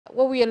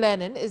what we are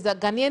learning is that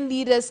Ghanaian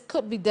leaders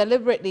could be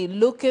deliberately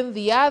looking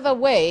the other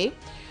way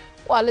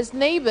while its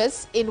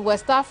neighbors in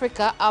West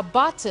Africa are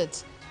battered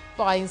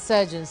by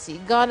insurgency.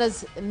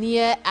 Ghana's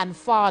near and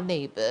far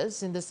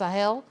neighbors in the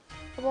Sahel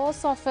have all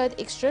suffered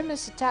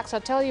extremist attacks.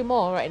 I'll tell you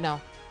more right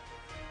now.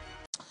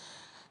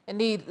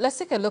 Indeed, let's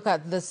take a look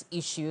at this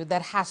issue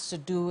that has to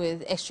do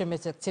with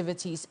extremist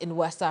activities in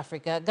West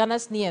Africa.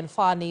 Ghana's near and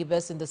far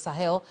neighbors in the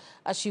Sahel,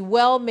 as you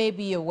well may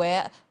be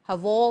aware,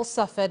 have all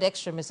suffered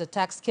extremist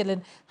attacks,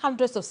 killing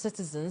hundreds of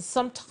citizens,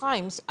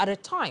 sometimes at a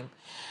time.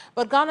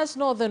 But Ghana's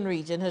northern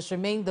region has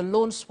remained the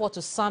lone spot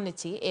of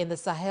sanity in the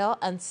Sahel,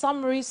 and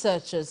some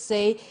researchers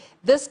say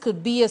this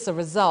could be as a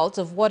result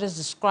of what is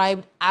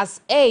described as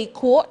a,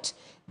 quote,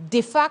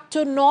 de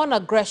facto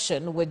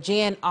non-aggression with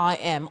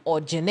JNIM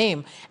or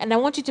JNIM. And I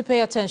want you to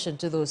pay attention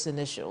to those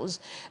initials.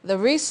 The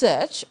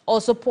research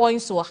also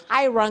points to a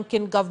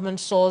high-ranking government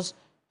source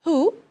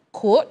who,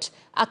 quote,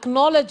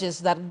 acknowledges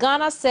that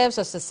Ghana serves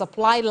as a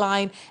supply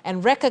line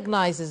and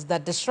recognizes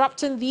that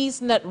disrupting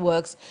these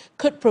networks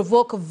could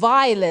provoke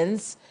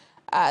violence.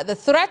 The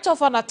threat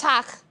of an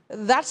attack,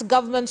 that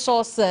government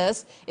source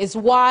says, is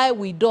why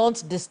we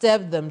don't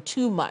disturb them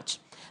too much.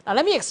 Now,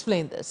 let me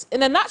explain this.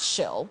 In a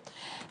nutshell,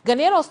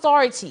 Ghanaian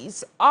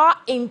authorities are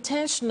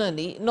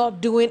intentionally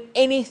not doing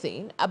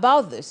anything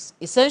about this,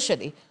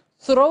 essentially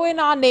throwing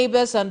our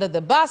neighbors under the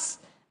bus,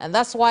 and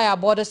that's why our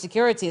border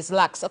security is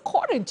lax,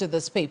 according to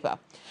this paper.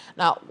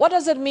 Now, what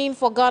does it mean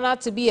for Ghana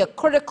to be a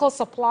critical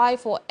supply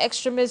for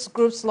extremist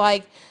groups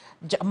like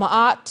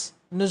Jamaat,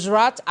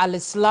 Nusrat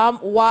al-Islam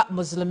wa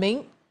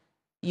Muslimin?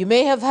 You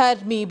may have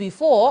heard me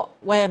before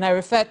when I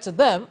referred to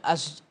them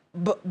as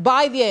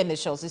by their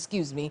initials,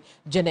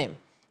 JNIM.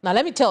 Now,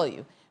 let me tell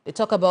you, they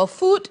talk about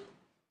food,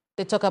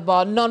 they talk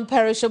about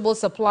non-perishable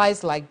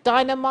supplies like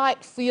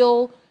dynamite,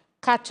 fuel,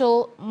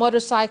 cattle,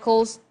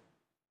 motorcycles,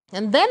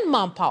 and then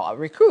manpower,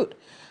 recruit.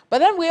 But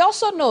then we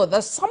also know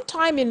that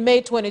sometime in May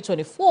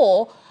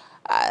 2024,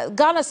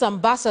 Ghana's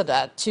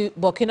ambassador to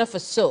Burkina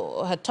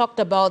Faso had talked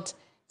about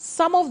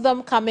some of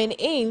them coming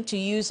in to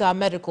use our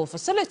medical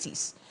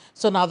facilities.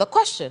 So now the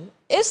question,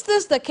 is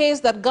this the case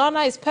that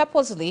Ghana is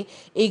purposely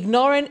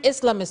ignoring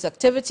Islamist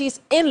activities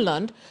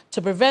inland to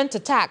prevent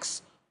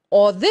attacks?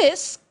 Or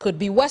this could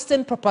be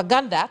Western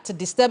propaganda to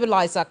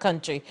destabilize our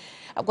country?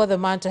 I've got the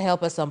man to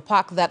help us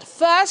unpack that.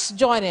 First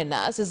joining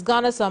us is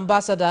Ghana's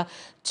ambassador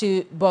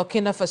to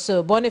Burkina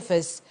Faso,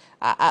 Boniface,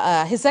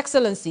 His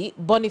Excellency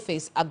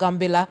Boniface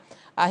Agambila.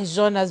 He's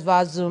joined us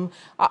via Zoom.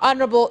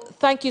 Honorable,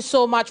 thank you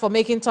so much for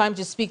making time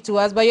to speak to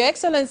us. But Your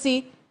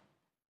Excellency,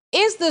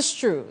 is this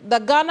true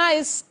that Ghana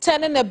is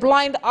turning a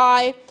blind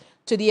eye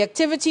to the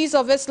activities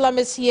of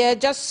Islamists here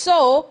just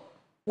so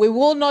we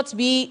will not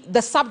be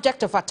the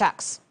subject of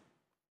attacks?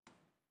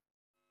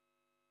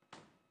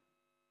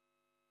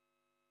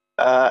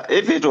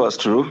 If it was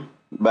true,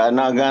 by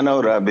now Ghana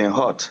would have been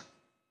hot.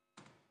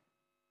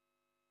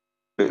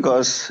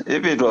 Because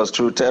if it was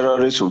true,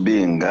 terrorists would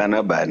be in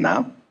Ghana by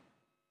now.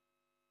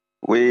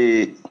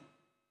 We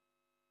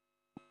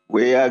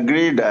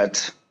agree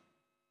that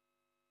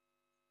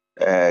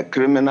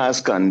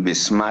criminals can be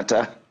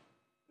smarter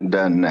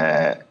than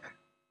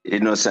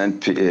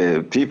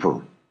innocent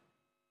people.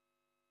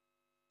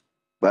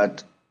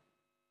 But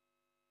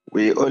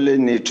we only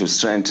need to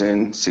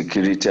strengthen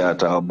security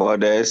at our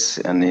borders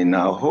and in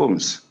our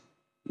homes.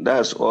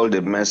 That's all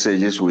the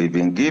messages we've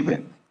been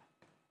given.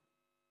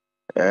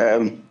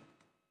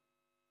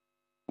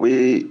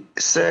 We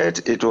said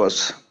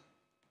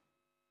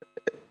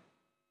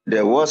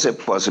there was a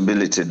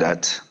possibility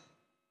that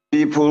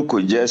people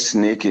could just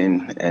sneak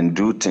in and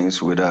do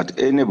things without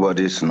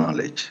anybody's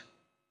knowledge.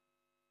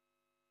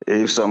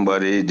 If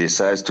somebody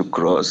decides to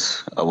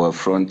cross our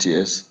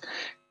frontiers,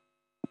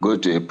 go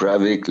to a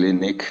private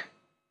clinic,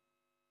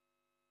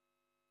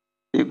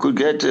 he could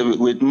get,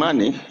 with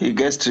money, he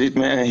gets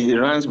treatment and he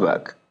runs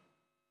back.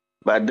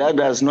 But that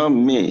does not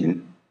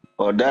mean,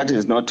 or that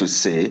is not to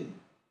say,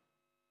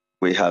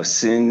 we have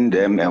seen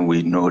them and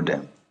we know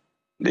them.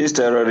 These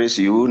terrorists,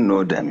 you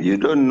know them, you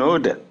don't know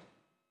them.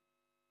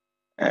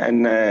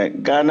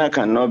 And Ghana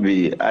cannot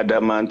be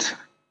adamant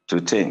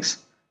to things.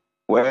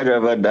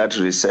 Wherever that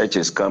research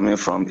is coming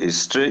from is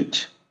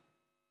strange.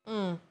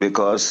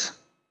 Because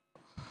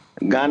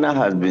Ghana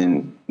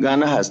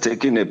has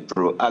taken a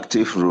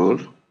proactive role,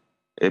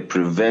 a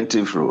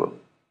preventive role.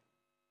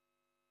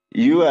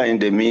 You are in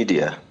the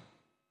media.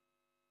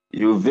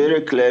 You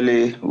very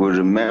clearly will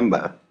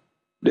remember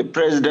the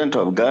president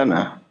of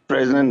Ghana,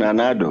 President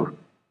Nana Addo,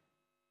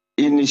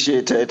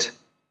 initiated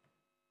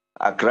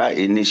Accra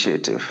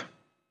Initiative.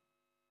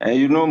 And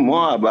you know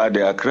more about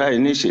the Accra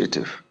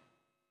Initiative.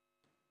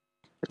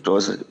 It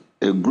was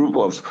a group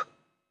of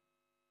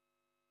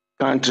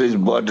countries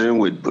bordering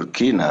with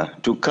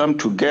Burkina to come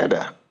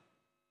together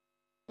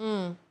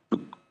to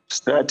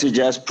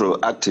strategize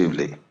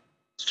proactively,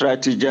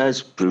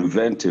 strategize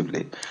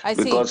preventively.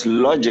 Because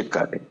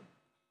logically,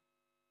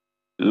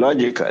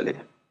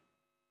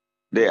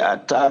 the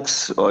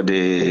attacks or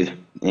the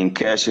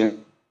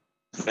incursion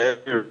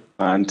very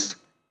relevant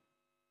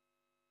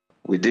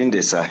within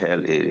the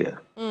Sahel area.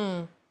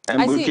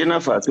 And I see. Burkina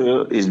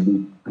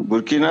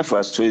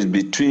Faso is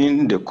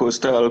between the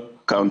coastal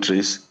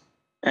countries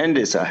and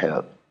the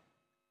Sahel.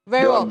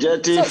 Very The well. So,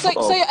 objective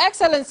of Your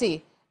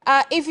Excellency,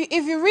 if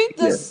you read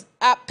yes,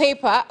 this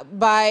paper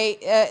by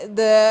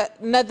the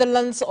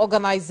Netherlands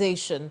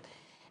organization,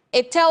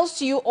 it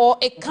tells you, or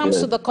it comes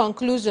yes, to the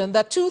conclusion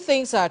that two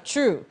things are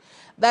true: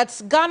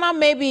 that Ghana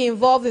may be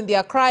involved in the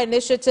Accra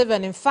Initiative,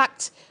 and in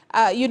fact,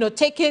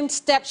 taking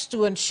steps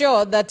to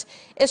ensure that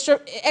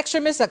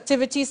extremist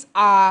activities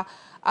are,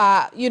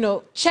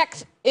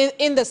 checked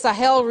in the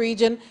Sahel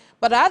region.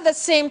 But at the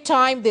same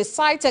time, they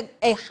cite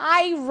a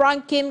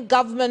high-ranking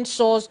government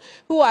source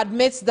who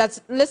admits that,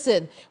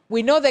 listen,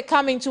 we know they're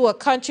coming to a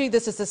country.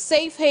 This is a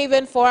safe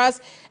haven for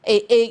us.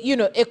 A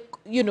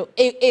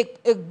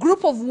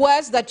group of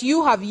words that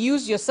you have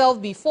used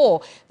yourself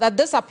before, that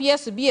this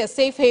appears to be a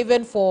safe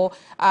haven for,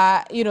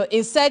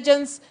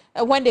 insurgents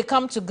when they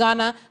come to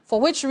Ghana, for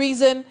which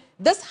reason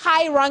this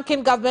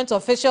high-ranking government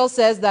official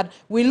says that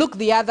we look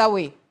the other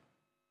way.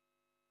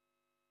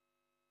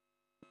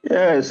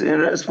 yes. In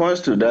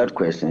response to that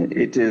question,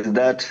 it is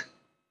that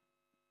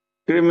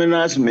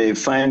criminals may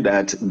find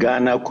that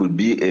Ghana could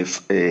be a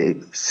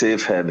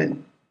safe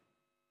haven.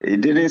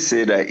 It didn't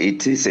say that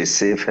it is a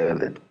safe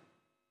haven.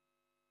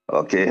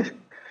 Okay,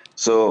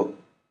 so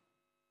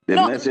the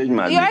message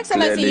must Your be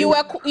Excellency,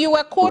 clearly you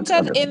were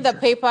quoted in the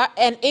paper,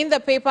 and in the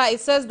paper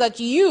it says that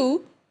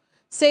you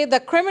say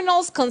the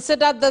criminals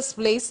consider this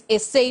place a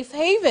safe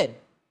haven.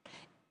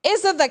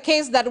 Is it the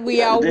case that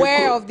we are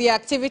aware of the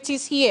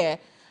activities here,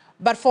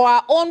 but for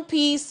our own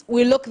peace,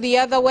 we look the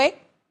other way?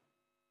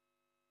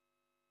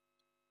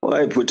 Why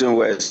are you putting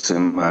words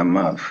in my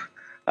mouth?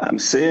 I'm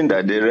saying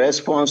that the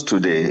response to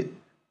the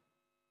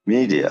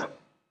media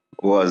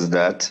was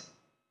that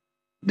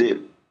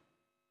the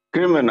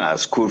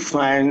criminals could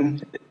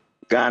find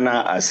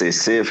Ghana as a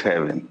safe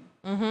haven.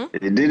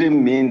 It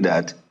didn't mean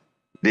that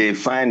they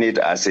find it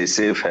as a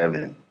safe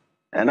haven.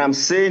 And I'm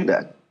saying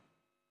that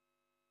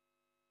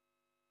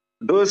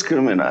those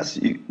criminals,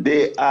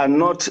 they are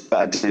not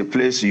at a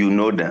place you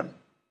know them.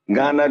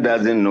 Ghana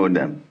doesn't know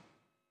them.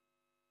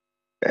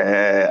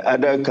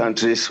 Other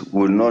countries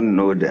will not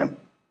know them.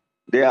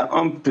 They are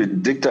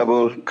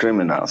unpredictable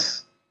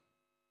criminals.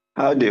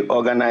 How they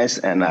organize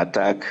and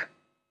attack,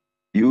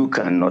 you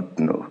cannot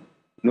know.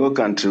 No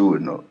country will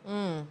know.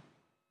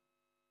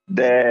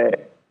 The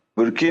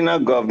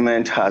Burkina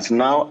government has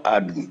now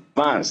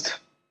advanced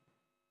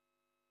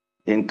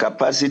in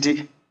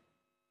capacity,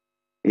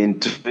 in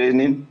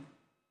training,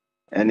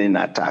 and in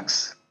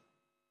attacks.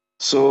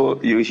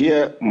 So you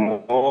hear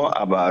more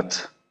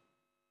about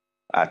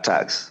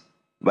attacks,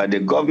 but the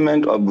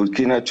government of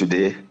Burkina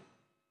today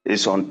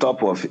is on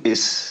top of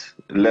its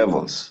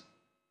levels.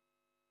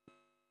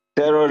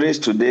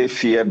 Terrorists today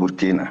fear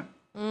Burkina.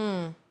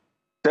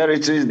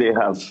 Territories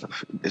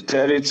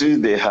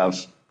they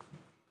have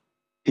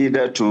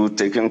hitherto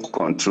taken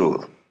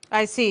control.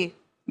 I see.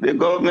 The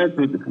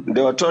government,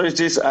 the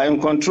authorities are in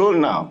control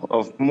now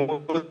of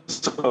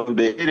most of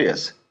the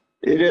areas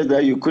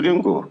that you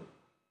couldn't go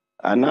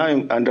are now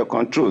under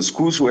control.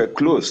 Schools were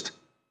closed.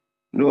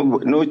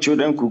 No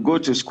children could go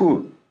to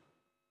school.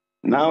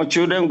 Now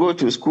children go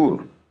to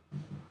school.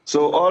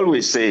 So all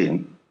we're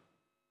saying,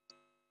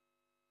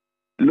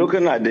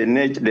 looking at the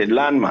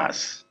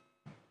landmass,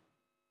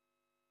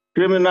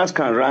 criminals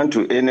can run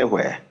to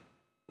anywhere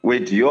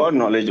with your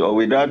knowledge or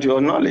without your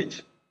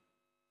knowledge,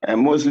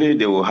 and mostly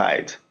they will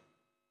hide.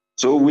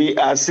 So we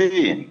are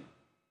saying,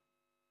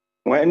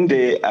 when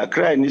the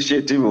Accra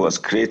Initiative was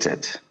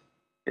created,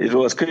 it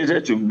was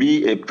created to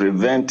be a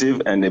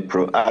preventive and a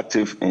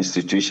proactive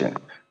institution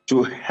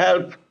to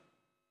help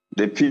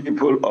the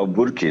people of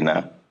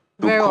Burkina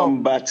to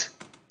combat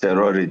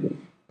terrorism.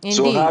 Indeed.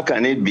 So how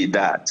can it be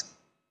that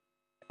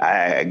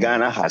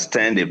Ghana has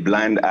turned a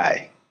blind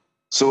eye?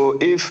 So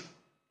if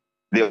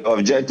the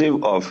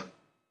objective of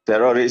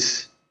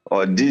terrorists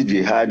or this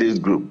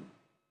jihadist group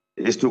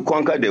is to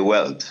conquer the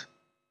world,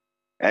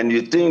 and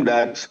you think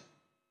that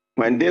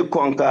when they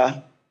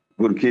conquer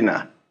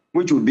Burkina,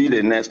 which will be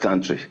the next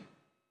country,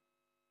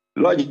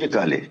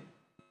 logically,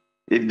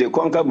 if they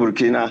conquer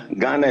Burkina,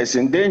 Ghana is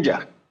in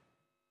danger.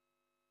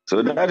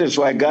 So that is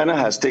why Ghana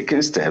has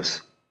taken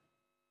steps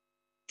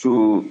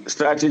to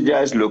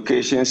strategize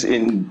locations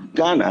in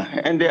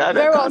Ghana and the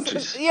other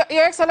countries. Your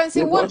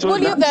Excellency,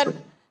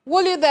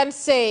 will you then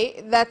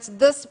say that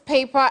this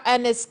paper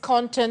and its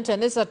content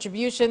and its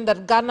attribution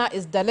that Ghana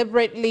is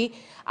deliberately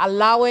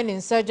allowing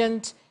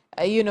insurgents,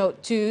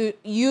 to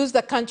use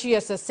the country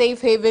as a safe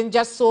haven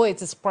just so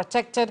it is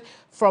protected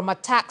from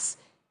attacks,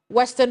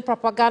 Western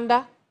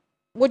propaganda?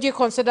 Would you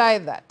consider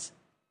that?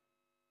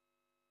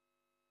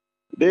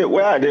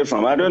 Where are they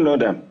from? I don't know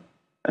them.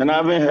 And I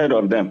haven't heard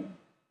of them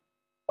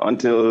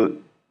until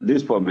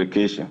this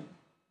publication.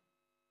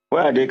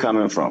 Where are they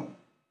coming from?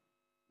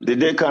 Did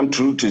they come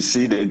through to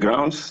see the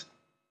grounds?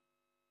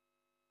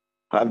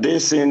 Have they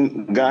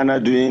seen Ghana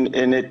doing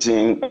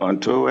anything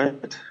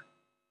untoward?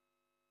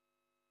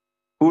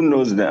 Who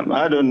knows them?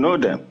 I don't know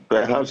them.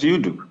 Perhaps you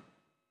do.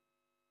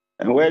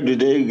 And where do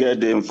they get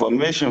the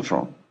information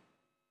from?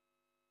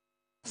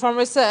 From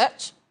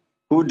research?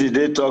 Who did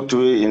they talk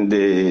to in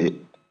the,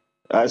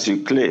 as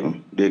you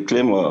claim, they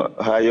claim a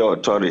higher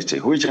authority?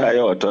 Which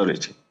higher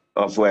authority?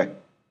 Of where?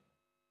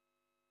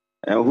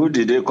 And who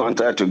did they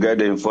contact to get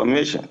the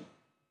information?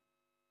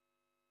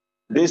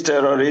 These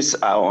terrorists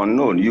are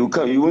unknown. You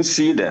won't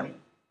see them.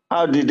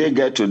 How did they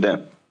get to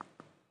them?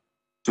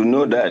 To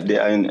know that they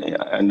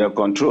are under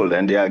control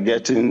and they are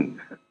getting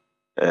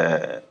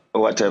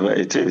whatever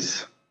it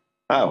is.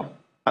 How?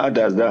 How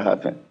does that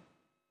happen?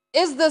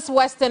 Is this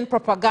Western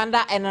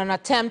propaganda and an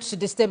attempt to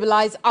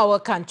destabilize our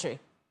country?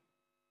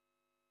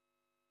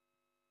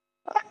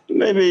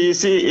 Maybe, you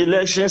see,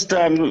 elections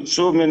time,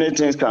 so many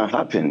things can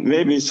happen.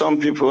 Maybe some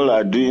people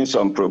are doing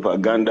some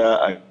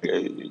propaganda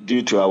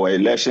due to our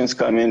elections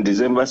coming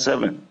December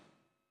 7th.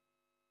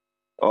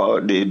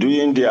 Or they're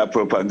doing their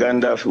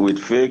propaganda with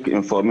fake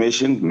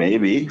information,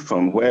 maybe,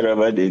 from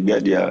wherever they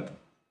get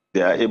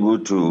they are able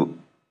to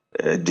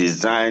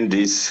design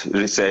this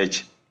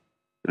research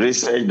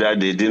that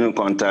they didn't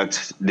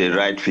contact the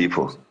right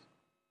people.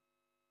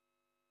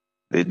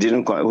 They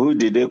didn't. Who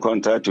did they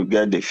contact to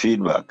get the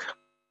feedback?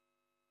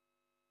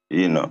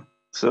 You know.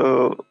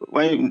 So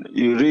when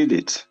you read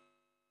it,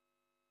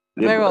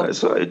 you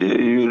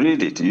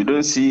read it, you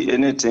don't see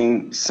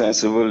anything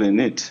sensible in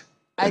it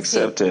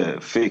except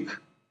fake.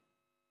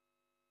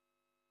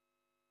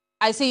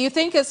 I see. You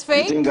think it's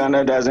fake? You think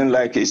Ghana doesn't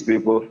like its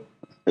people?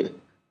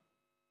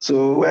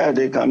 So where are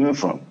they coming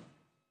from?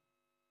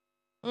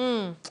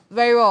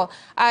 Very well.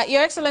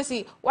 Your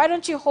Excellency, why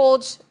don't you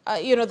hold,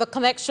 the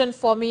connection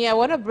for me? I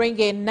want to bring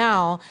in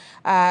now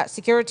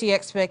security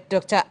expert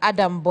Dr.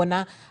 Adam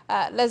Bona.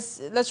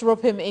 Let's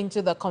rope him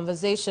into the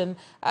conversation.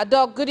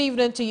 Doc, good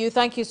evening to you.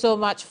 Thank you so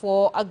much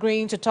for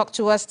agreeing to talk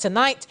to us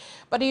tonight.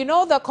 But you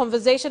know the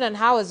conversation and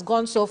how it's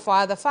gone so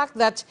far, the fact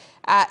that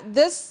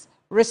this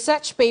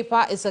research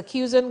paper is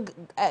accusing,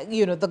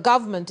 the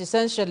government,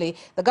 essentially,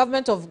 the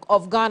government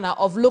of Ghana,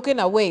 of looking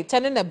away,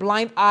 turning a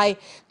blind eye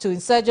to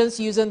insurgents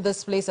using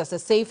this place as a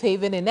safe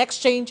haven in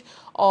exchange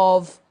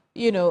of,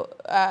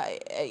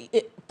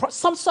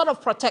 some sort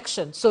of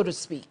protection, so to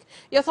speak.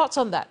 Your thoughts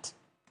on that?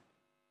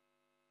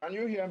 Can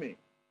you hear me?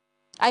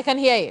 I can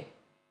hear you.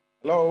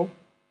 Hello?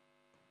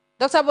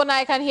 Dr. Bona,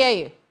 I can hear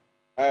you.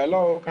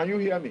 Hello, can you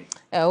hear me?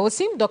 It would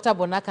seem Dr.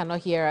 Bona cannot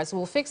hear us.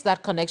 We'll fix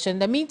that connection. In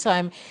the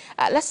meantime,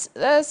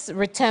 let's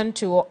return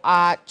to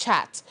our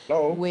chat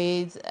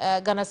with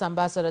Ghana's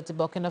ambassador to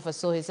Burkina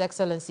Faso, His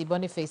Excellency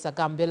Boniface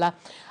Agambila.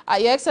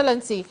 Your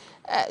Excellency,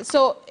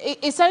 so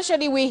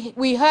essentially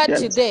we heard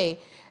today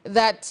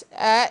that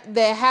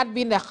there had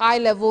been a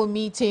high-level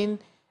meeting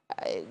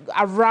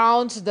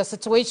around the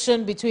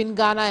situation between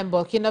Ghana and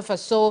Burkina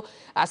Faso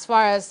as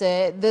far as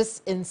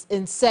this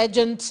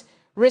insurgent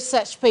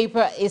research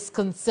paper is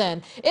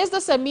concerned. Is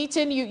this a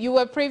meeting you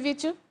were privy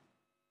to?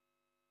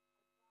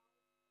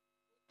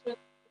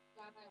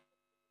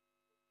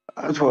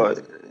 That's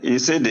what you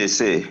say. They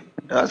say.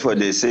 That's what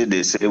they say.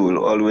 They say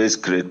will always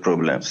create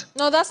problems.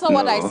 No, that's not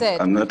what I said.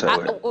 I'm not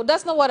aware.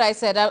 That's not what I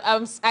said.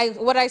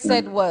 What I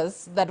said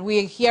was that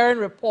we're hearing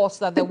reports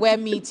that there were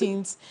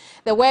meetings.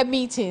 There were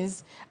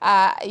meetings,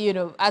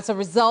 as a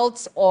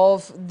result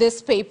of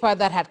this paper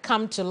that had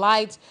come to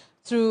light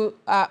through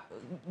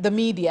the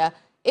media.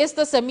 Is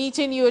this a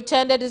meeting you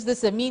attended? Is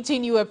this a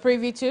meeting you were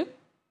privy to?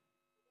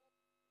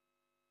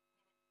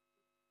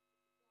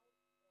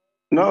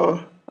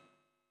 No.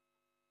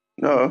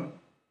 No.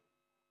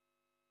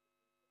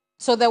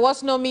 So there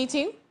was no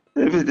meeting?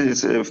 If it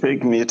is a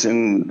fake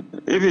meeting,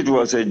 if it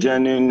was a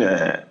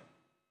genuine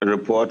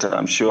report,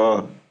 I'm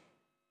sure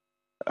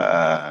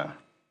I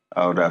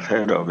would have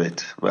heard of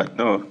it. But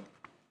no.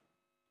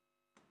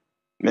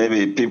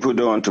 Maybe people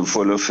don't want to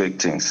follow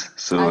fake things.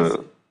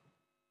 So.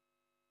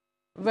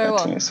 Very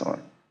well.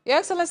 Your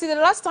Excellency, the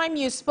last time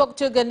you spoke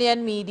to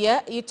Ghanaian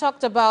media, you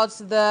talked about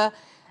the,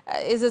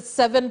 is it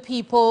 7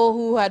 people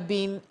who had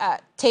been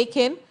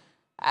taken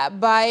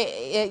by,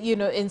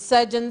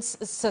 insurgents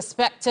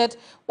suspected.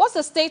 What's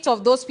the state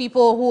of those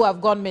people who have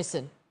gone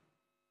missing?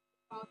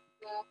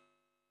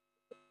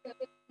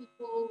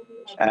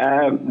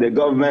 The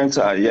governments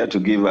are yet to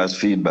give us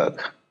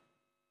feedback.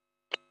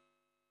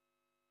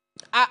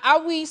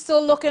 Are we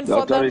still looking for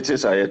them? The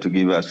authorities are yet to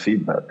give us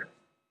feedback.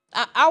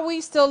 Are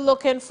we still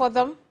looking for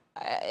them?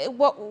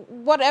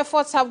 What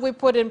efforts have we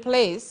put in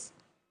place?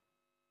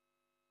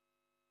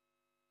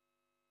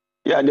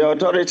 Yeah, the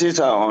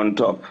authorities are on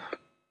top.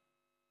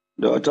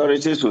 The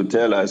authorities will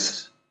tell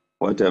us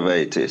whatever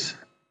it is.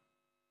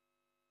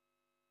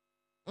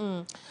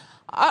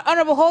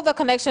 Honorable, hold the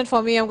connection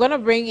for me. I'm going to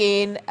bring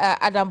in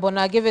Adam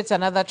Bona. Give it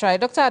another try.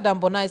 Dr. Adam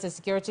Bona is a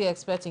security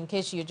expert, in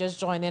case you're just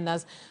joining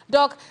us.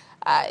 Doc,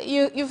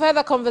 you've heard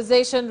the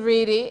conversation,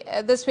 really.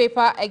 This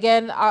paper,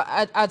 again,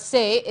 I'd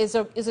say, is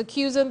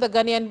accusing the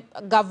Ghanaian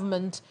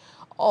government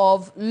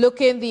of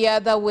looking the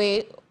other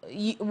way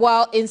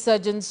while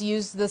insurgents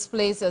use this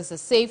place as a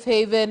safe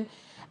haven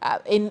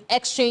in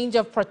exchange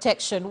of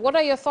protection. What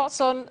are your thoughts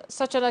on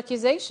such an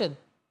accusation?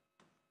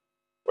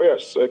 Oh,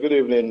 yes. Good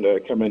evening,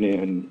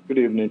 Kameni, and good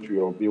evening to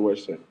your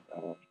viewers and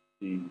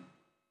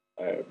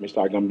Mr.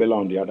 Agambila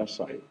on the other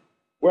side.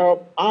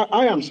 Well,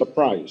 I am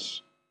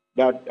surprised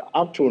that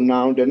up to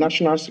now, the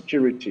national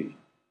security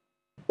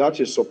that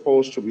is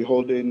supposed to be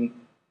holding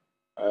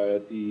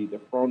the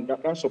front,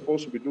 that's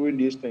supposed to be doing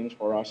these things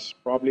for us,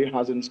 probably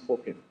hasn't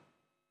spoken.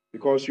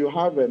 Because you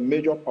have a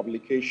major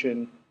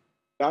publication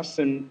that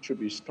seems to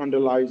be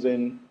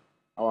scandalizing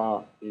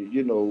our,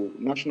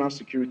 national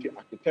security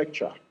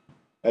architecture,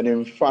 and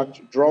in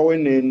fact,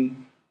 drawing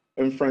in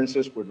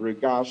inferences with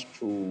regards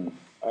to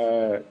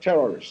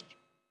terrorists.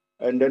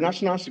 And the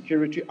national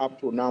security up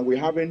to now, we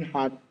haven't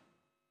had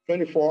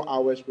 24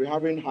 hours, we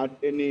haven't had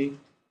any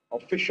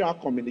official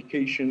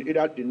communication,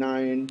 either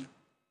denying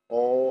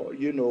or,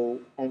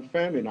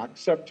 confirming,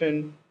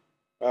 accepting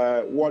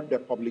what the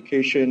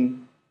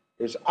publication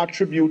is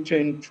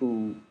attributing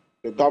to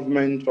the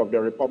government of the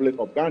Republic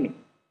of Ghana.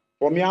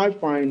 For me, I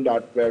find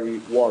that very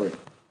worrying.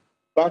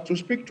 But to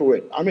speak to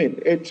it, I mean,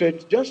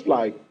 it's just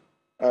like,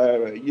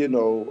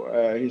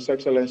 His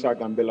Excellency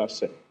Gambela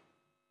said.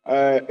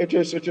 It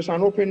is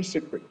an open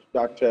secret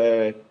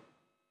that,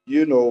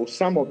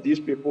 some of these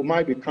people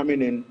might be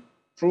coming in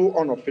through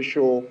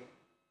unofficial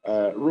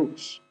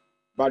routes.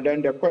 But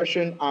then the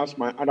question, as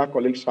my other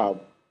colleagues have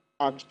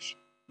asked,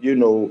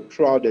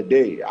 throughout the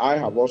day, I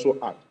have also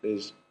asked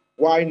is,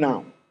 why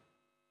now?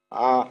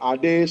 Are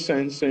they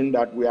sensing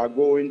that we are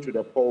going to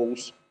the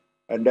polls,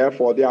 and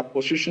therefore they are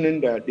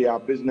positioning their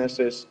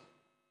businesses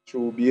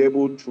to be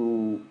able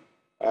to,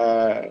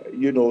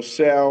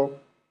 sell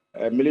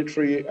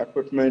military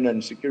equipment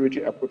and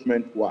security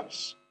equipment to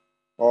us?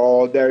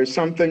 Or there is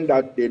something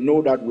that they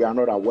know that we are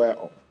not aware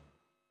of?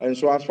 And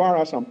so as far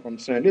as I'm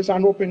concerned, it's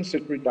an open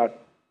secret that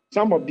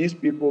some of these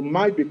people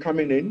might be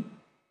coming in,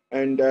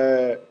 and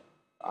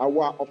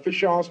our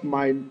officials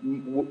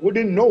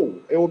wouldn't know.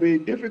 It will be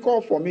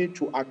difficult for me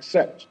to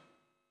accept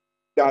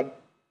that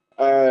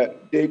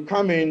they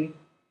come in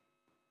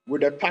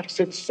with the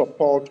tacit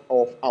support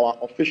of our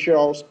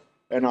officials,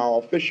 and our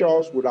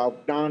officials would have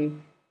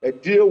done a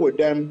deal with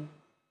them,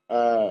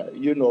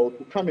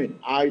 to come in.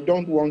 I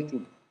don't want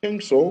to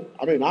think so.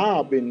 I mean, I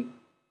have been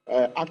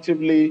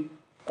actively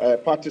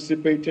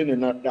participating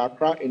in the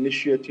Accra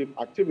Initiative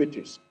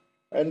activities.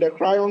 And the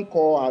Cryon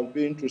Call has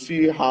been to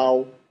see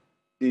how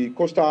the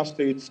coastal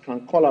states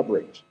can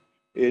collaborate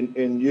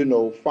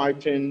in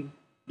fighting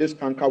this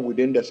canker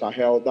within the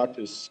Sahel that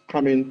is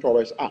coming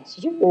towards us.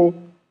 So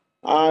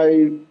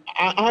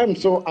I'm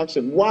so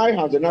asking, why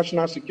has the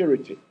national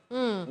security,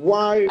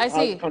 why has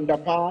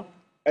Kandapar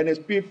and his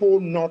people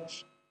not,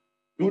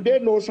 do they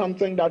know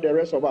something that the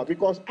rest of us,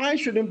 because I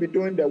shouldn't be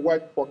doing the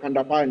work for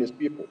Kandapar and his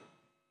people.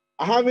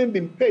 I haven't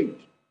been paid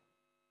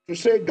to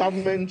say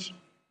government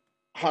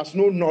has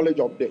no knowledge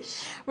of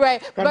this.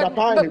 Right, but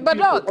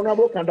look,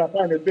 Honorable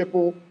Kandapar and his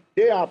people,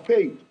 they are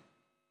paid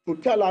to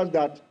tell us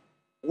that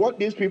what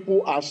these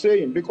people are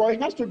saying, because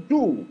it has to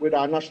do with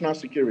our national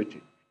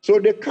security. So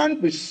they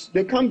can't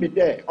be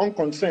there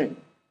unconcerned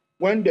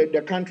when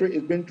the country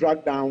is being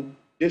dragged down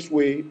this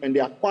way, and they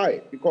are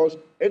quiet, because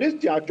it is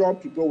their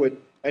job to do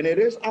it, and it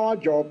is our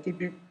job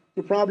to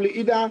probably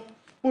either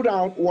put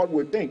out what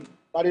we think.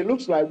 But it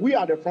looks like we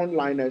are the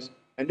frontliners,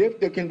 and they've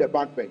taken the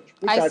back bench,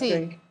 which I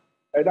think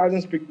it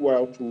doesn't speak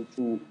well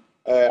to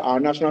our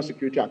national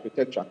security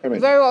architecture.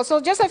 Very well. So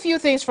just a few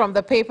things from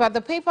the paper.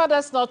 The paper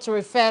does not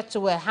refer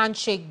to a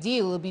handshake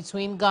deal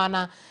between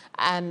Ghana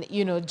and,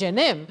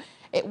 Jenim.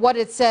 What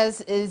it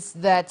says is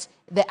that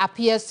there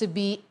appears to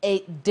be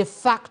a de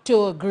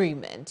facto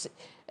agreement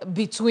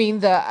between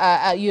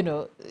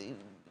the,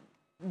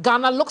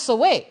 Ghana looks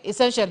away,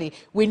 essentially.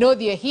 We know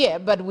they're here,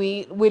 but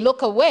we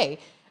look away.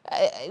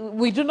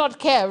 We do not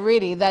care,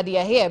 really, that they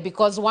are here,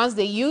 because once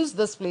they use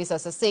this place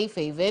as a safe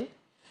haven,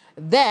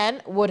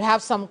 then would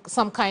have some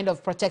kind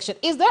of protection.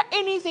 Is there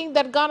anything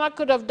that Ghana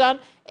could have done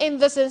in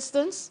this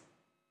instance?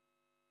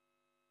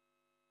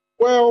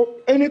 Well,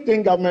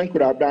 anything government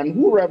could have done,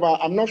 whoever,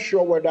 I'm not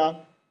sure whether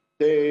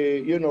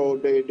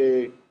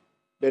the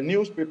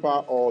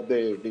newspaper or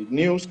the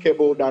news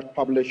cable that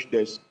published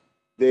this,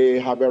 they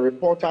have a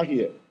reporter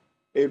here.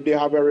 If they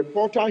have a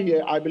reporter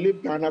here, I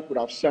believe Ghana could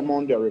have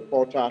summoned the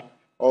reporter,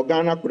 or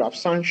Ghana could have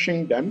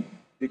sanctioned them,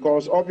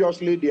 because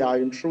obviously they are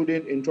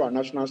intruding into our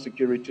national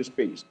security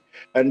space.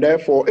 And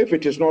therefore, if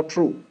it is not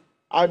true,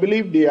 I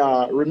believe there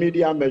are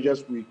remedial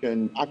measures we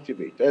can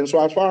activate. And so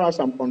as far as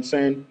I'm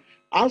concerned,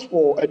 as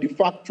for a de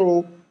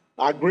facto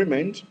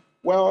agreement,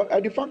 well,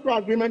 a de facto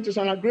agreement is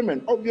an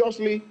agreement.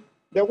 Obviously,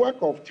 the work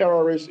of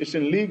terrorists is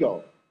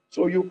illegal.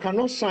 So you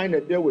cannot sign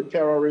a deal with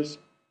terrorists,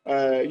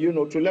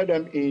 to let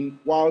them in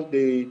while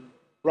they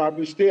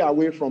probably stay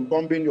away from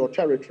bombing your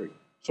territory.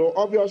 So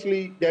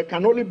obviously, there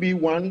can only be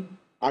one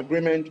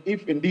agreement,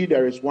 if indeed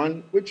there is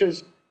one, which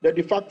is the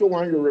de facto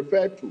one you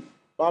referred to.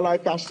 But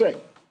like I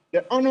said,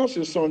 the onus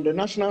is on the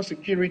national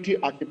security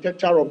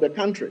architecture of the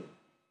country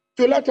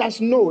to let us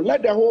know,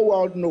 let the whole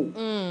world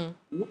know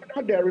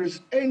whether there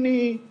is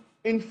any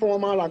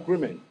informal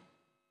agreement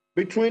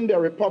between the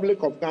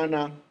Republic of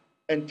Ghana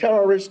and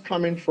terrorists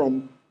coming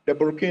from the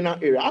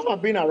Burkina area. I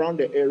have been around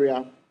the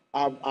area.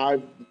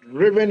 I've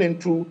driven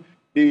into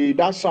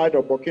that side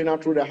of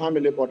Burkina through the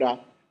Hamile border,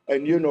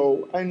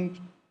 and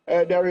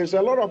there is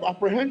a lot of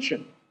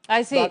apprehension.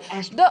 I see.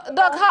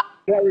 Doc,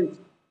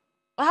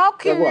 how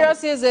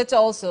curious is it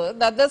also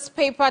that this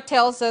paper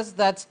tells us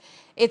that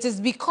it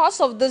is because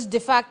of this de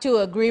facto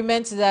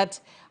agreement that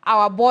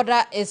our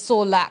border is so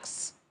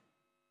lax?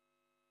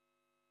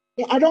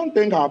 I don't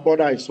think our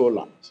border is so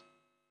lax.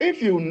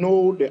 If you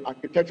know the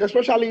architecture,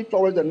 especially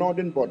towards the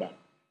northern border,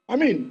 I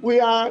mean,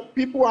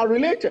 people are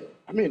related.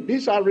 I mean,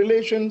 these are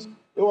relations.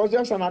 It was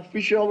just an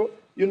artificial,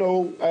 thin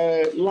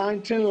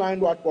line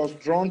that was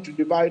drawn to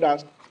divide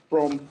us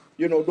from,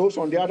 those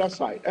on the other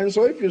side. And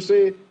so if you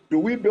say, do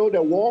we build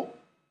a wall?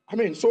 I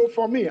mean, so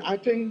for me, I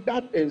think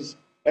that is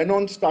a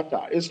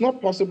non-starter. It's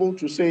not possible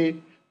to say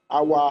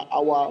our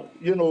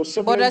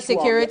border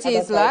security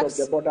is lax.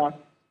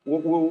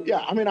 Yeah,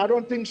 I mean, I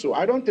don't think so.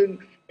 I don't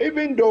think,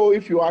 even though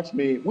if you ask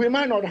me, we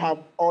might not have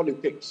all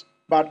it takes,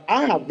 but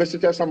I have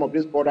visited some of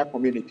these border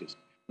communities.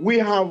 We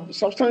have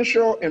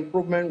substantial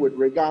improvement with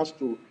regards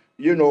to,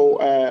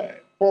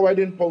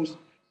 forwarding posts.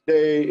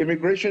 The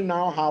immigration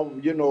now have,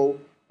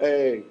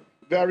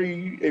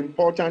 very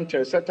important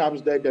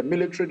setups there, the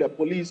military, the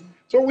police.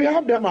 So we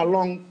have them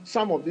along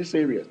some of these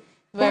areas.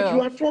 But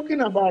you are talking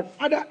about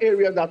other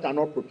areas that are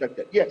not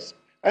protected. Yes.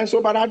 And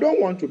so, but I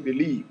don't want to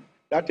believe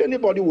that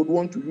anybody would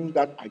want to use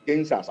that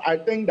against us. I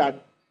think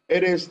that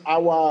it is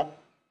our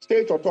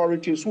state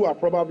authorities who are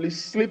probably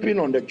sleeping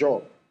on the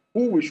job,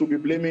 who we should be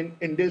blaming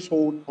in this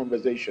whole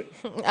conversation.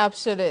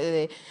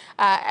 Absolutely.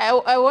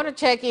 I want to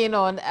check in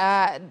on,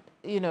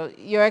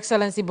 Your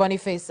Excellency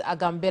Boniface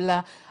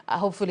Agambila.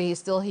 Hopefully he's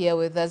still here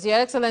with us. Your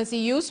Excellency,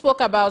 you spoke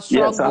about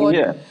strong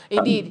border.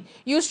 Indeed.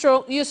 You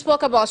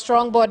spoke about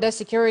strong border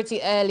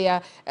security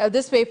earlier.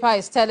 This paper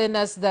is telling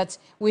us that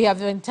we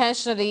have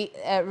intentionally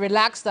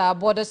relaxed our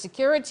border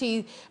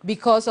security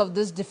because of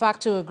this de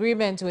facto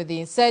agreement with the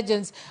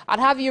insurgents. I'd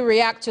have you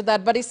react to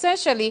that. But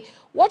essentially,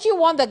 what do you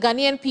want the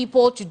Ghanaian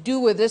people to do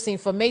with this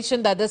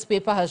information that this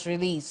paper has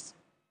released?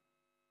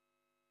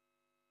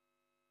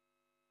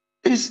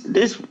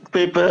 This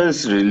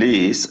paper's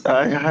release,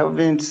 I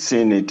haven't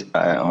seen it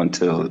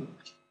until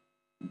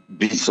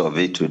bits of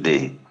it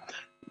today.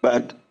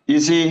 But you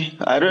see,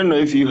 I don't know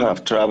if you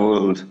have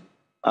traveled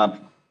up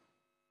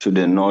to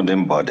the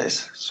northern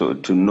borders, so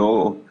to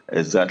know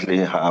exactly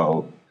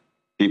how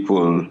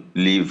people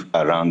live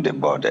around the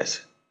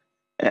borders.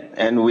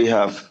 And we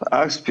have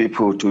asked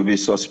people to be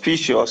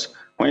suspicious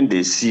when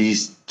they see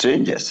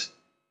strangers.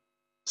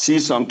 See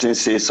something,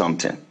 say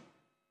something.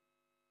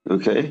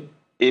 Okay?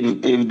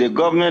 If the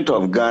government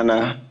of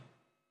Ghana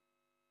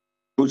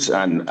puts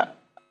an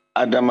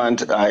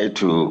adamant eye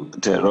to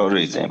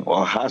terrorism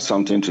or has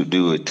something to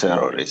do with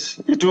terrorists,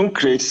 it won't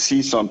create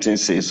see something,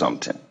 say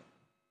something.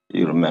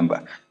 You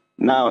remember.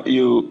 Now,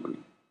 you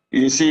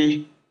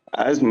see,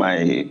 as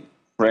my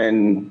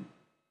friend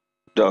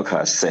Doc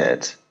has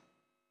said,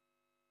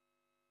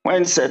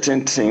 when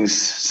certain things,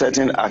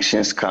 certain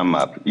actions come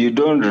up, you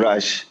don't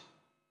rush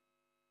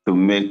to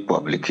make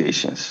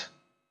publications.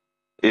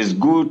 It's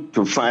good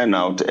to find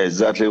out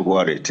exactly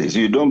what it is.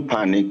 You don't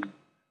panic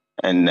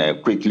and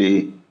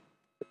quickly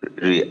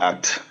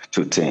react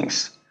to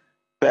things.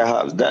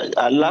 Perhaps that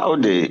allow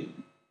the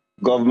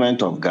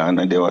government of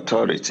Ghana, the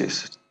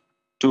authorities,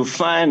 to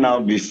find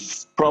out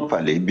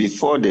properly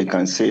before they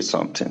can say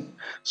something.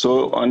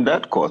 So on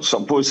that court,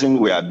 supposing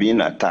we are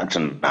being attacked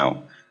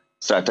now,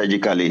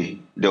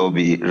 strategically, there will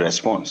be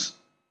response.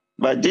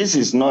 But this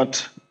is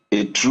not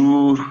a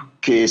true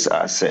case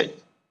as such.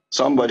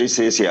 Somebody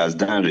says he has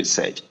done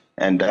research,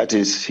 and that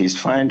is his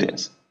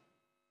findings.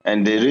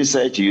 And the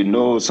research,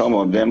 some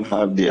of them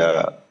have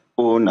their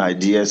own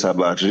ideas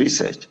about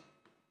research.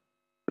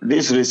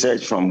 This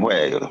research from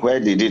where? Where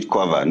did it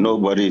cover?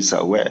 Nobody is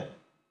aware.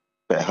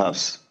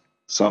 Perhaps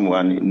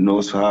someone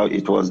knows how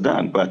it was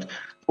done, but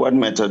what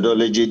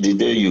methodology did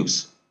they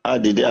use? How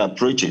did they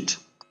approach it?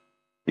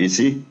 You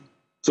see?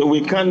 So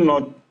we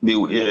cannot be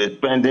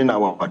spending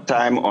our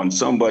time on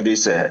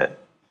somebody's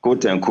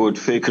quote-unquote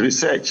fake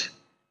research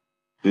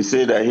to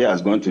say that he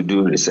has gone to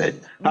do research.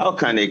 How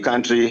can a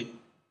country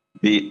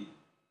be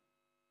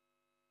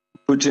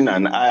putting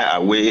an eye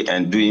away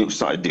and doing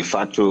de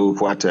facto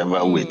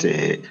whatever with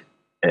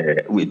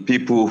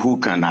people who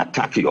can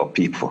attack your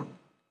people?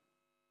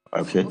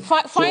 Okay.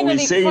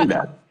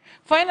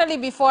 Finally,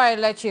 before I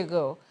let you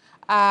go,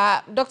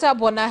 Dr.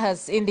 Bona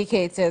has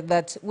indicated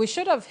that we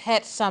should have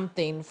heard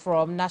something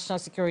from national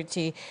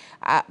security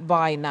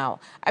by now.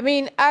 I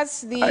mean,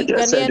 as the I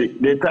just said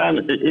the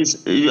time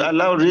is, you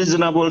allow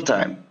reasonable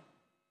time.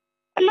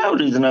 Allow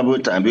reasonable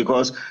time,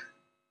 because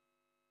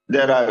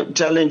there are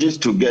challenges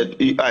to get.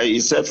 He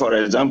said, for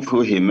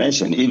example, he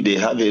mentioned if they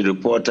have a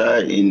reporter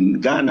in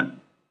Ghana,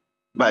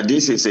 but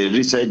this is a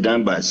research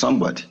done by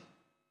somebody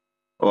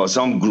or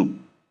some group.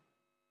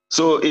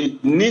 So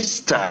it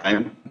needs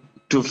time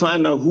to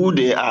find out who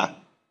they are.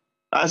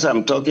 As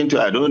I'm talking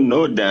to, I don't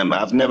know them.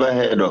 I've never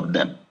heard of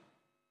them.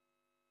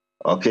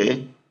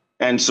 Okay?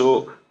 And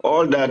so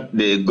all that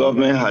the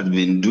government has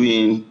been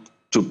doing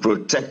to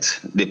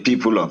protect the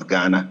people of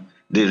Ghana,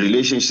 the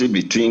relationship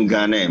between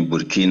Ghana and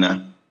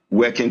Burkina,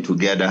 working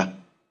together,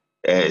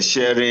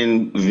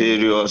 sharing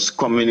various,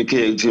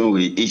 communicating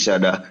with each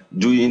other,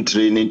 doing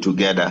training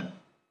together.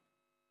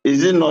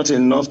 Is it not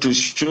enough to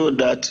show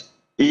that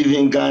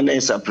even Ghana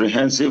is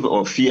apprehensive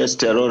or fears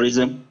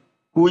terrorism?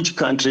 Which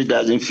country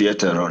doesn't fear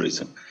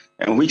terrorism?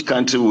 And which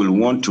country will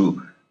want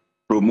to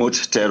promote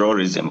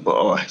terrorism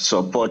or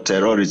support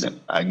terrorism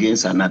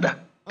against another?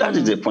 That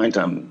is the point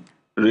I'm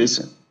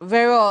raising.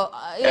 Very well.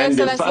 Your And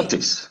the Excellency. fact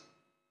is,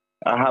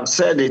 I have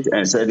said it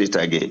and said it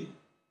again.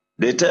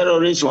 The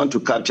terrorists want to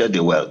capture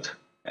the world.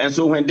 And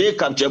so when they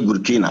capture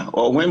Burkina,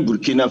 or when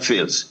Burkina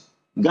fails,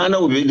 Ghana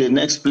will be the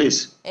next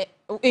place.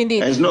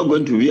 Indeed. And it's not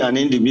going to be an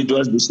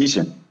individual's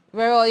decision.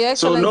 Very well, Your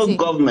So Excellency. no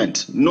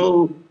government,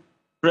 no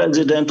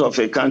president of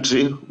a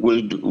country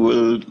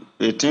will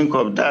think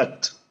of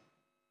that.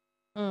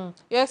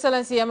 Your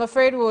Excellency, I'm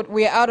afraid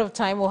we're out of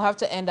time. We'll have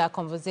to end our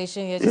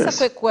conversation here.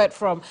 Just a quick word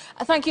from,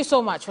 thank you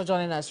so much for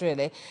joining us,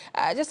 really.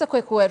 Just a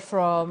quick word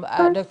from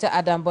Dr.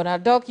 Adam Bona.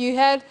 Doc, you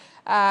heard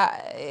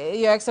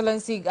Your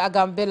Excellency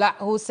Agambila,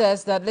 who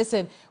says that,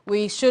 listen,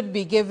 we should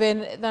be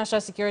giving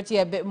national security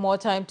a bit more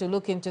time to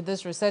look into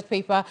this research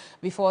paper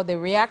before they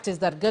react. Is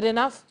that good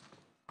enough?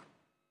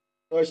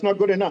 No, it's not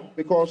good enough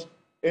because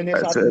in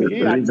his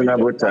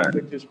reasonable time.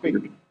 It is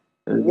fake.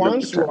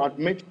 Once you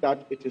admit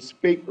that it is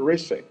fake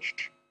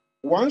research,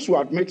 once you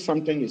admit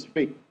something is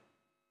fake,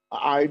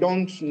 I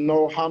don't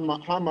know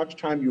how much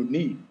time you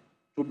need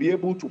to be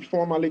able to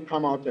formally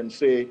come out and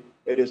say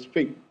it is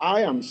fake.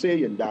 I am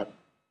saying that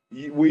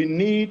we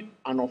need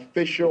an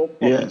official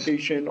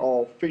publication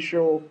or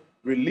official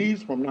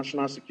release from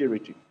national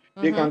security.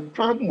 They can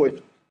come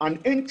with an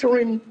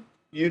interim,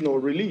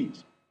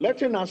 release,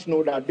 letting us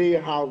know that they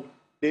have,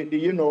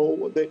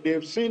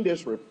 they've seen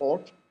this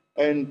report,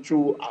 and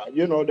to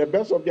the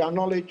best of their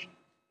knowledge,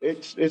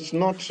 it is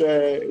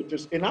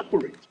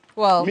inaccurate.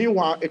 Well,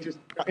 meanwhile, it is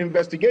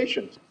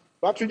investigations.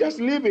 But to just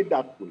leave it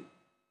that way,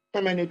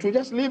 to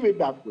just leave it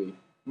that way.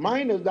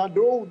 Mine is that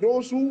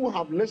those who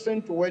have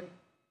listened to it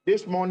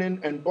this morning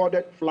and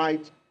boarded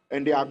flight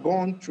and they are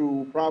gone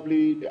to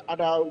probably the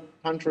other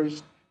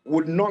countries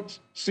would not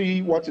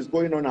see what is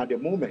going on at the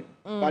moment.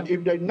 But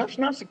if the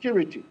national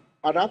security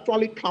had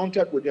actually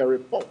countered with their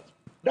report,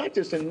 that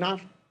is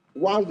enough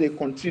while they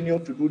continue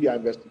to do their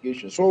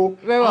investigation. So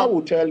I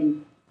will tell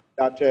you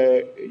that,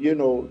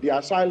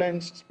 their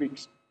silence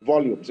speaks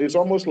volumes. It's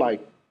almost like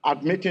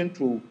admitting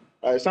to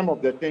some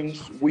of the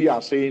things we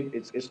are saying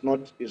it's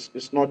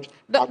not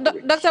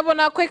Dr.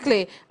 Bona,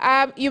 quickly,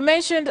 you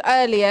mentioned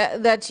earlier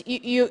that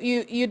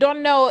you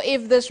don't know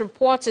if this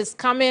report is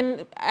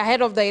coming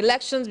ahead of the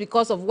elections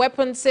because of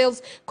weapon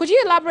sales. Could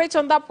you elaborate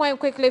on that point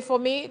quickly for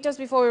me, just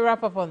before we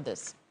wrap up on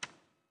this?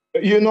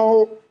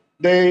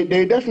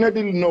 They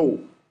definitely know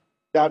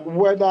that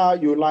whether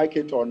you like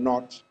it or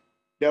not,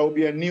 there will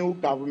be a new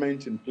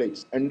government in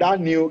place, and that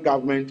new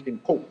government in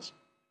quotes.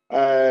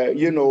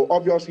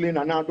 Obviously,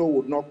 Nanado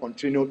would not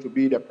continue to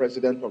be the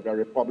president of the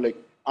republic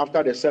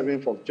after the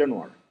 7th of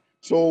January.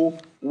 So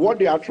what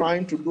they are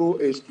trying to do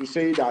is to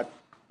say that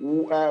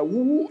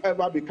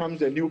whoever becomes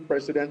the new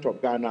president of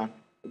Ghana,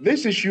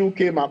 this issue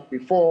came up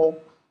before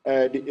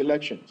the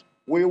elections.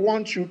 We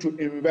want you to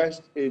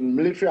invest in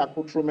military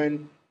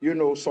accoutrement,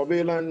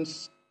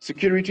 surveillance,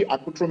 security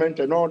accoutrement,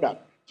 and all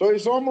that. So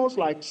it's almost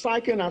like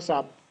psyching us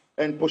up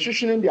and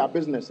positioning their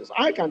businesses.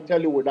 I can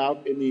tell you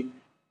without any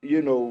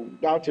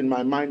doubt in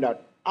my mind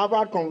that I've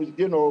had,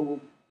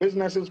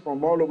 businesses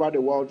from all over the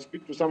world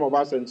speak to some of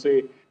us and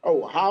say,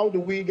 oh, how do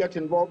we get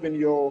involved in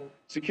your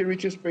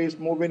security space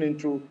moving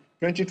into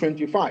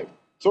 2025?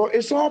 So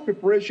it's all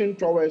preparation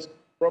towards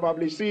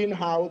probably seeing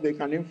how they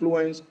can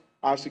influence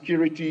our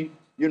security,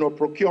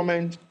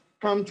 procurement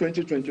come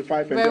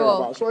 2025 and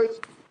thereabouts. So it's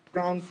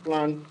ground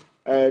plan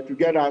to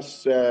get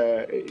us,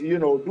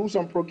 do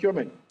some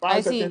procurement,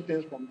 buy certain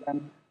things from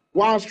them,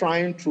 whilst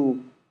trying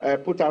to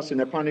put us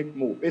in a panic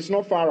move. It's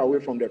not far away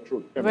from the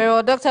truth. Very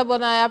well, Dr.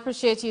 Bona, I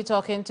appreciate you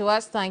talking to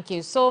us. Thank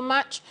you so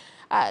much.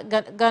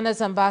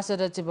 Ghana's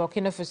ambassador to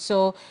Burkina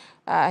Faso,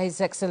 His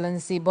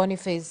Excellency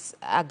Boniface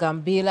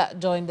Agambila,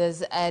 joined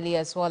us earlier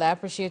as well. I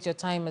appreciate your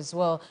time as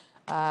well.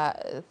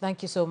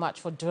 Thank you so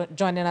much for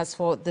joining us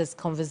for this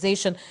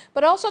conversation.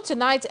 But also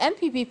tonight,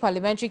 NPP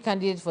parliamentary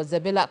candidate for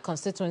Zebila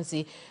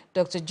constituency,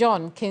 Dr.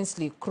 John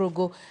Kingsley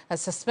Krugu,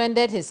 has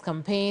suspended his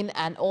campaign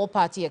and all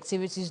party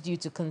activities due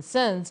to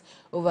concerns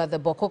over the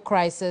Boko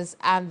crisis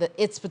and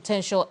its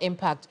potential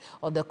impact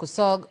on the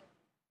Kusog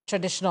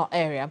traditional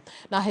area.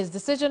 Now, his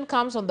decision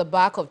comes on the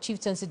back of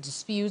chieftaincy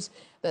disputes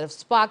that have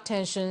sparked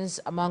tensions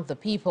among the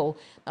people.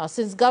 Now,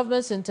 since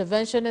government's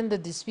intervention in the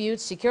dispute,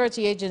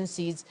 security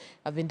agencies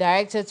have been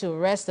directed to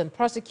arrest and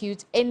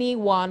prosecute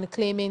anyone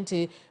claiming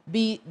to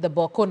be the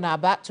Boko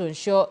Naba to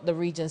ensure the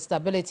region's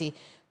stability.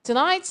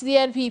 Tonight, the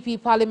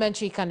NPP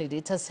parliamentary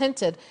candidate has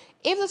hinted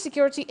if the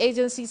security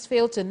agencies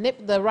fail to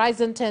nip the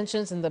rising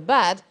tensions in the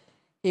bud,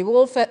 he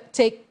will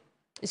take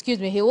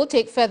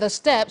further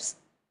steps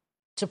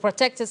to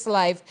protect his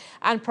life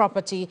and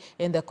property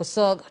in the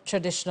Kusog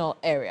traditional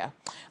area.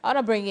 I want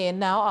to bring in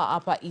now our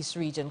Upper East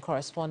Region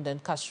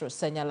correspondent, Castro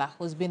Senyala,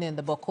 who's been in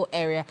the Boko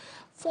area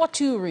for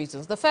two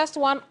reasons. The first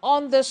one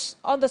on the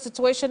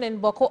situation in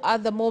Boko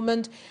at the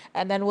moment,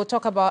 and then we'll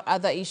talk about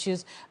other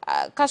issues.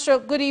 Castro,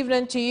 good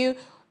evening to you.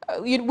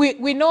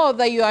 We know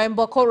that you are in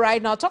Boko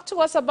right now. Talk to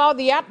us about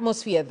the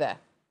atmosphere there.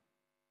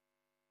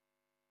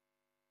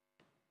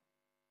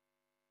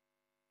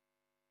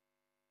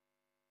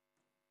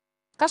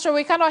 Castro,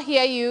 we cannot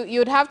hear you.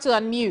 You'd have to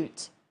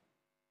unmute.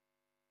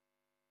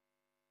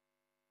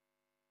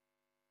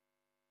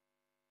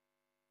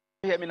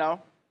 Can you hear me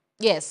now?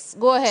 Yes,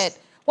 go ahead.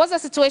 What's the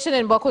situation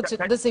in Boko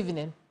this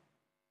evening?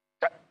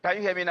 Can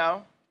you hear me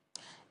now?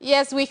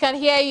 Yes, we can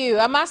hear you.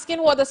 I'm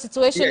asking what the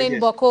situation in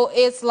Boko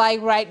is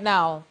like right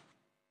now.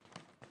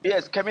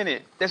 Yes,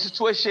 Kamini, the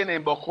situation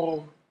in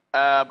Boko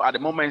at the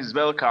moment is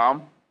very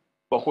calm.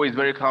 Boko is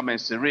very calm and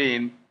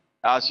serene.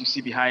 As you see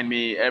behind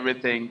me,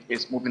 everything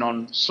is moving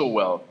on so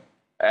well.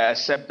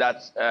 Except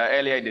that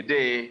earlier in the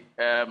day,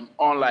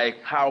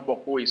 unlike how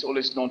Boko is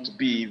always known to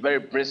be, very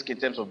brisk in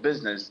terms of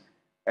business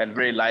and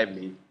very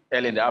lively,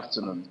 early in the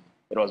afternoon,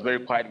 it was very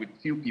quiet with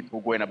few people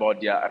going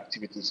about their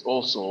activities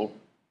also.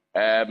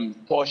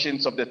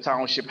 Portions of the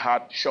township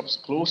had shops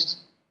closed,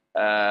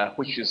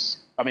 which is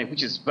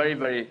very,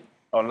 very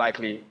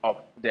unlikely of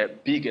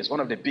one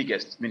of the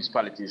biggest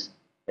municipalities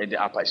in the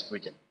Upper East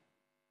region.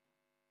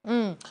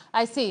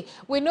 I see.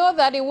 We know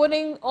that it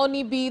wouldn't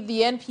only be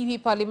the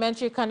NPP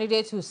parliamentary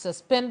candidate who's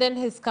suspending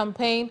his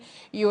campaign.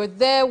 You're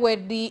there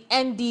with the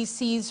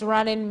NDC's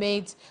running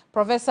mate,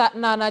 Professor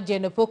Nana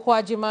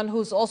Jenopokwajiman,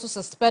 who's also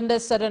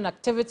suspended certain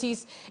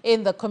activities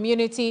in the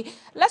community.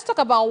 Let's talk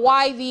about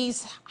why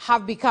these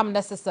have become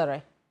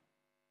necessary.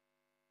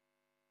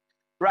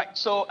 Right.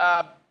 So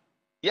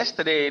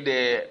yesterday,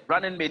 the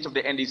running mate of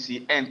the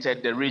NDC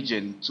entered the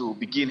region to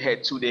begin her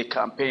two-day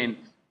campaign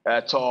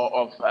tour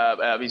of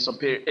some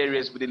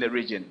areas within the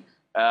region.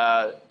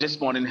 This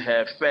morning,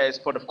 her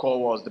first port of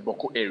call was the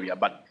Boko area.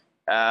 But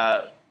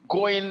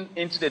going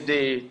into the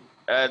day,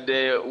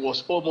 there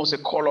was almost a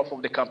call-off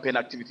of the campaign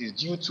activities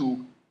due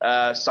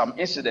to some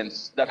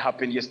incidents that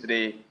happened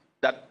yesterday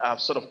that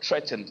have sort of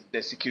threatened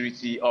the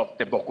security of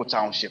the Boko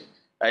township.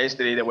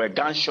 Yesterday, there were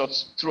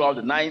gunshots throughout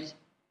the night.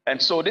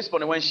 And so this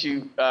morning, when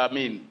she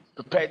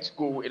prepared to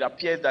go, it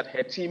appeared that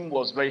her team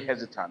was very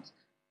hesitant.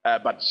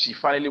 But she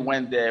finally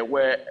went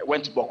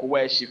to Boko,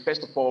 where she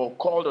first of all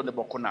called on the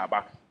Boko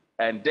Naba,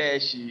 and there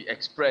she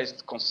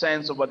expressed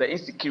concerns over the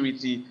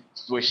insecurity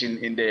situation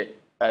in the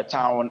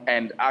town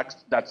and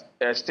asked that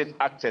state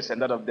actors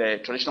and that of the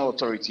traditional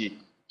authority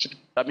should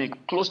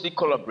closely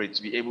collaborate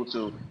to be able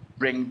to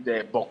bring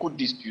the Boko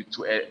dispute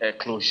to a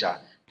closure.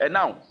 And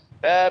now,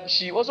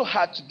 she also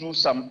had to do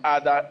some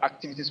other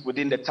activities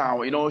within the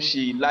town. You know,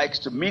 she likes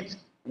to meet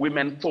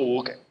women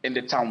folk in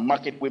the town,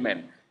 market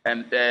women.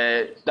 And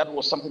that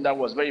was something that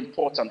was very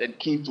important and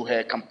key to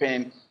her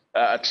campaign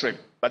trip.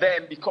 But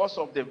then, because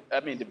of the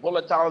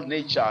volatile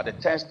nature, the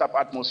tensed-up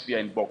atmosphere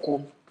in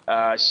Boko,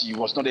 she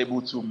was not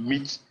able to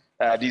meet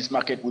these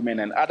market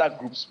women and other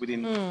groups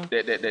within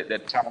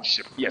the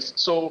township. Yes,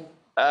 so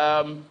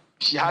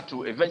she had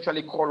to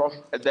eventually call off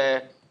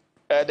the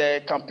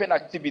campaign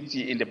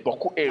activity in the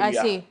Boko area. I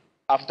see.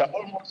 After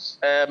almost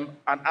an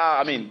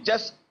hour.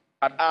 Just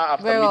an hour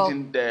after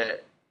meeting the.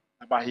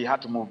 But he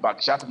had to move back.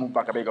 She had to move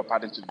back, I beg your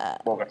pardon, to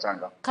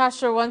Bogatanga.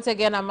 Castro, once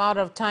again, I'm out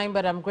of time,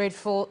 but I'm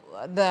grateful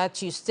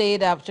that you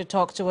stayed up to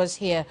talk to us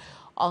here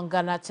on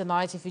Ghana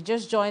Tonight. If you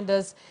just joined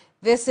us,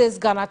 this is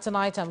Ghana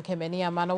Tonight. I'm Kemeni Amano.